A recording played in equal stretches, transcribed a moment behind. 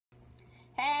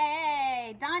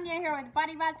Danya here with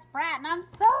Body by Sprat, and I'm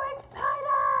so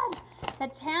excited! The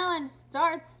challenge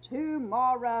starts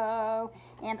tomorrow,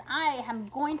 and I am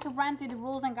going to run through the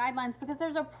rules and guidelines because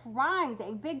there's a prize,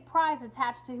 a big prize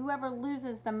attached to whoever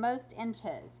loses the most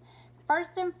inches.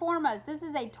 First and foremost, this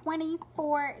is a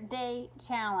 24-day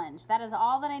challenge. That is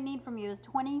all that I need from you is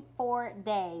 24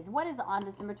 days. What is on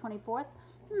December 24th?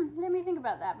 Let me think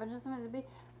about that for just a minute. It'll be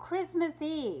Christmas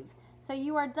Eve. So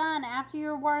you are done after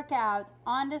your workout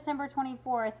on December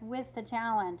 24th with the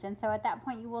challenge. And so at that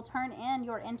point, you will turn in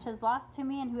your inches lost to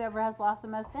me, and whoever has lost the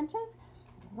most inches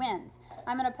wins.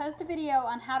 I'm going to post a video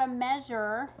on how to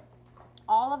measure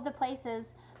all of the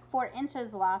places for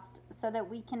inches lost so that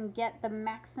we can get the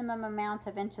maximum amount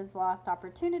of inches lost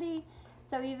opportunity.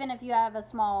 So even if you have a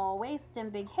small waist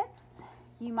and big hips,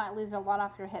 you might lose a lot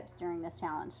off your hips during this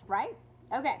challenge, right?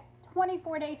 Okay,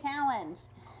 24-day challenge.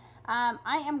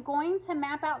 I am going to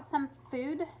map out some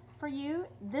food for you.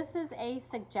 This is a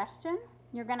suggestion.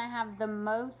 You're going to have the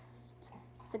most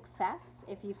success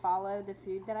if you follow the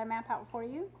food that I map out for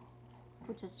you,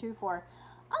 which is true for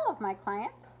all of my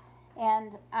clients.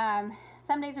 And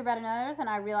some days are better than others, and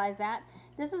I realize that.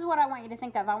 This is what I want you to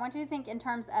think of. I want you to think in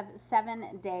terms of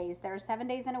 7 days. There are 7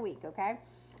 days in a week, okay?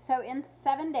 So in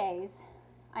 7 days,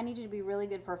 I need you to be really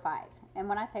good for 5. And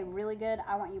when I say really good,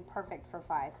 I want you perfect for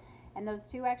 5. And those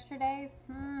 2 extra days,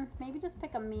 maybe just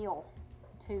pick a meal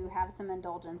to have some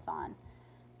indulgence on,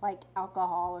 like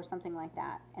alcohol or something like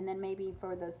that. And then maybe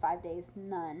for those 5 days,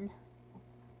 none.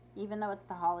 Even though it's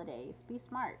the holidays, be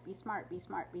smart, be smart, be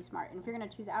smart, be smart. And if you're going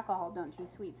to choose alcohol, don't choose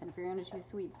sweets. And if you're going to choose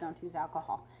sweets, don't choose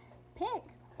alcohol. Pick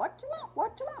what you want,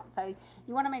 what you want. So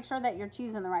you want to make sure that you're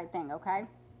choosing the right thing, okay?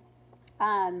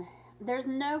 There's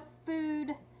no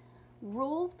food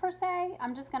rules per se.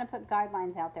 I'm just going to put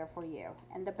guidelines out there for you.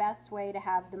 And the best way to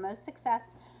have the most success,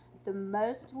 the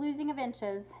most losing of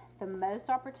inches, the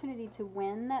most opportunity to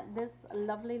win this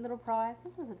lovely little prize.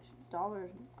 This is a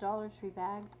Dollar Tree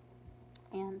bag.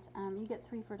 And you get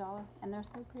 3 for $1, and they're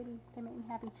so pretty. They make me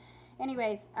happy.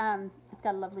 Anyways, it's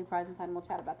got a lovely prize inside, and we'll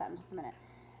chat about that in just a minute.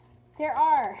 There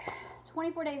are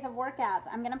 24 days of workouts.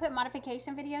 I'm going to put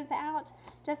modification videos out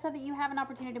just so that you have an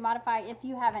opportunity to modify if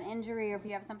you have an injury or if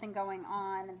you have something going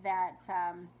on that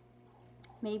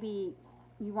maybe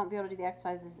you won't be able to do the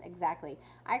exercises exactly.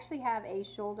 I actually have a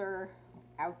shoulder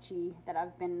ouchie that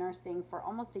I've been nursing for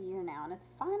almost a year now, and it's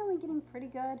finally getting pretty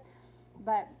good,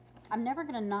 but I'm never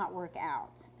going to not work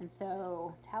out, and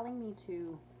so telling me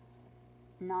to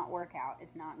not work out is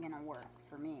not going to work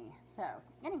for me. So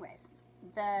anyways,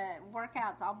 the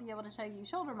workouts, I'll be able to show you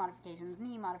shoulder modifications,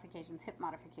 knee modifications, hip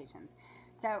modifications.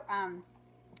 So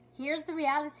here's the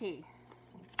reality.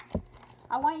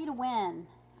 I want you to win.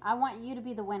 I want you to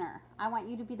be the winner. I want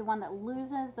you to be the one that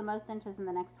loses the most inches in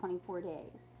the next 24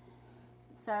 days.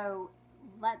 So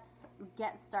let's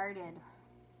get started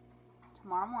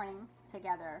tomorrow morning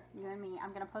together, you and me. I'm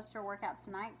going to post your workout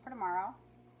tonight for tomorrow.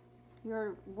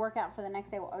 Your workout for the next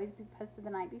day will always be posted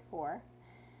the night before.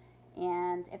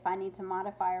 And if I need to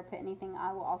modify or put anything,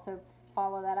 I will also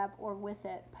follow that up, or with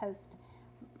it post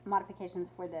modifications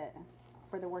for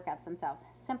the workouts themselves.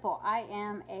 Simple. I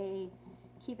am a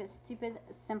keep it stupid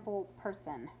simple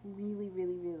person. Really,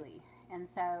 really, really. And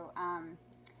so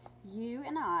you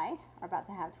and I are about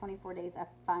to have 24 days of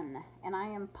fun, and I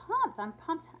am pumped. I'm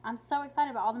pumped. I'm so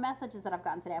excited about all the messages that I've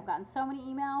gotten today. I've gotten so many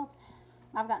emails.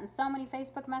 I've gotten so many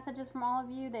Facebook messages from all of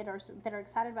you that are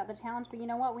excited about the challenge. But you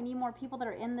know what? We need more people that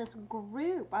are in this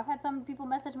group. I've had some people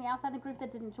message me outside the group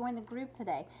that didn't join the group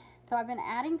today. So I've been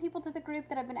adding people to the group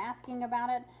that have been asking about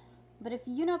it. But if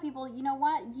you know people, you know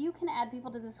what? You can add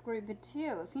people to this group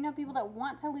too. If you know people that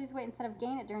want to lose weight instead of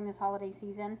gain it during this holiday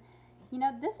season, you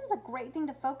know, this is a great thing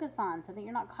to focus on so that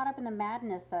you're not caught up in the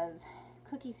madness of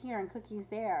cookies here and cookies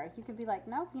there. You could be like,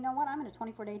 nope, you know what? I'm in a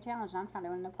 24-day challenge and I'm trying to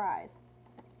win a prize.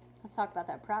 Let's talk about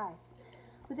that prize.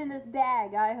 Within this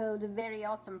bag, I hold a very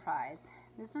awesome prize.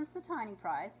 This one's the tiny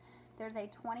prize. There's a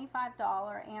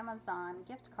 $25 Amazon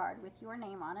gift card with your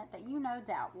name on it that you no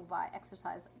doubt will buy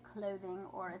exercise clothing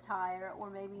or attire or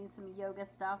maybe some yoga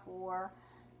stuff or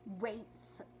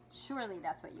weights. Surely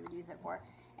that's what you would use it for.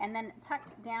 And then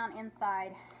tucked down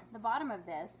inside the bottom of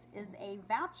this is a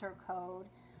voucher code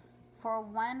for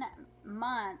 1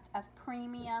 month of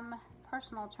premium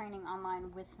personal training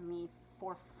online with me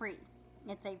for free.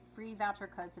 It's a free voucher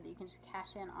code so that you can just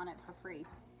cash in on it for free.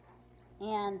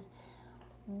 And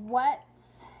what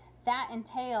that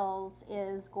entails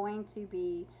is going to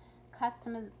be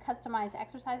customized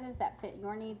exercises that fit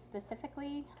your needs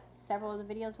specifically. Several of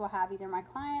the videos will have either my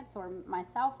clients or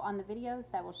myself on the videos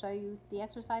that will show you the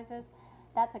exercises.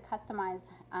 That's a customized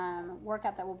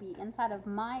workout that will be inside of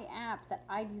my app that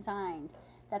I designed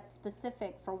that's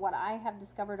specific for what I have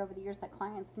discovered over the years that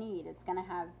clients need. It's going to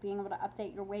have being able to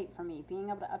update your weight for me, being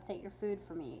able to update your food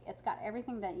for me. It's got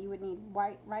everything that you would need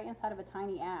right inside of a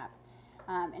tiny app.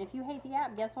 And if you hate the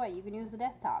app, guess what? You can use the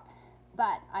desktop.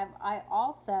 But I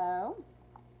also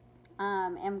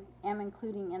am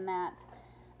including in that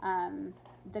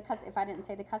if I didn't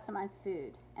say the customized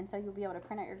food. And so you'll be able to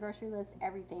print out your grocery list,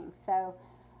 everything. So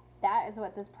that is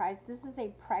what this is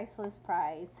a priceless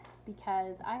prize,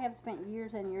 because I have spent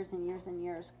years and years and years and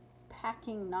years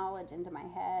packing knowledge into my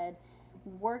head,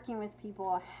 working with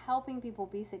people, helping people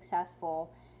be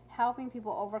successful, helping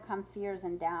people overcome fears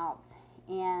and doubts,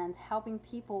 and helping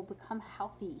people become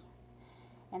healthy.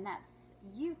 And that's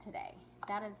you today.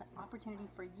 That is an opportunity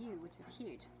for you, which is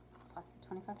huge. Plus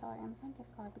the $25 Amazon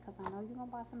gift card, because I know you're going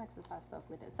to buy some exercise stuff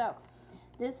with it. So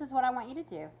this is what I want you to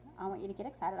do. I want you to get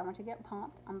excited. I want you to get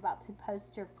pumped. I'm about to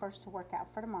post your first workout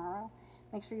for tomorrow.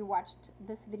 Make sure you watched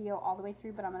this video all the way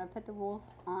through, but I'm going to put the rules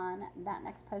on that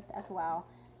next post as well.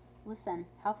 Listen,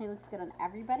 healthy looks good on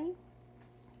everybody.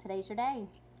 Today's your day.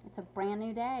 It's a brand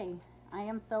new day. I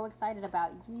am so excited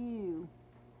about you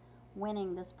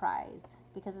winning this prize,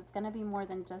 because it's going to be more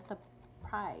than just a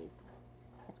prize.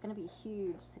 It's going to be a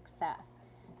huge success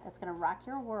that's going to rock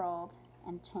your world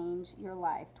and change your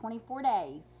life. 24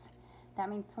 days. That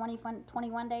means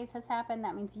 21 days has happened.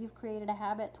 That means you've created a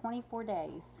habit. 24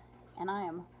 days. And I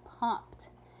am pumped.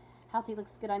 Healthy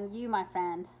looks good on you, my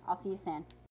friend. I'll see you soon.